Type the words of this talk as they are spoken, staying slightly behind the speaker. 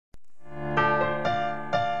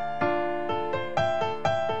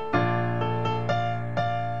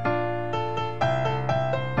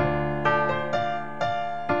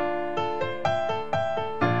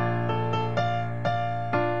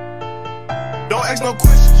Don't ask no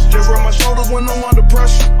questions, just rub my shoulders when I'm under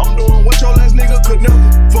pressure. I'm doing what your last nigga could never.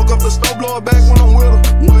 Fuck up the stove, blow it back when I'm with her.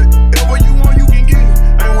 Whatever you want, you can get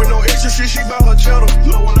it. Ain't with no extra shit, she bout her cheddar.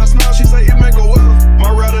 Low when I smile, she say it make her wetter.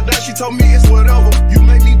 My ride or die, she told me it's whatever. You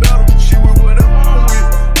make me better, she with whatever I'm with.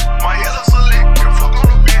 My head up select, and fuck on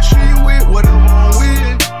the bitch. She with whatever I'm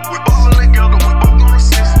with. We ballin' together, we both gon'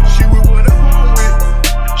 assist. She with whatever I'm with.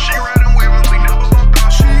 She riding with me, we never gon' die.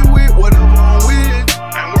 She with whatever I'm with.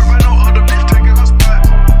 Ain't worried about no other bitch taking her spot.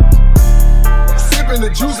 Sippin'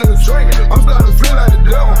 the juice and the drink, I'm starting to feel like the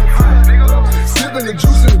devil. Sippin' the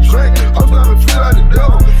juice and the drink, I'm starting to feel like the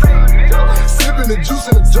devil. Sippin' the juice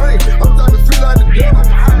and the drink, I'm starting to feel like the devil.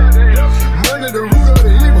 Money the root of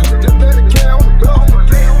the evil, just let it carry on the belt.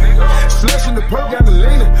 Slushing the perk, got the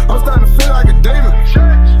leaning, I'm starting to feel like a demon.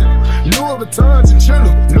 Louis Vuitton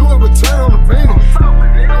chinchilla, Louis Vuitton on the beanie.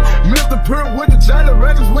 Mr. Purr with the Jolly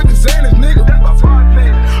Records with the Xanax, nigga.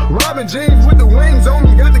 Robin jeans with the wings on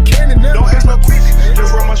me, got the candy nigga. Don't ask no questions,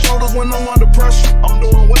 just rub my shoulders when I'm under pressure. I'm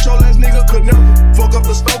doing what your last nigga could never. Fuck up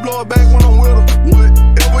the stove, blow it back when I'm with her.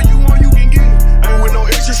 Whatever you want, you can get it. Ain't with no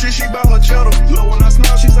extra shit, she bout her cheddar. Low when I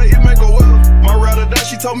smile, she say it make her wetter. My ride or die,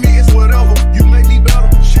 she told me it's whatever.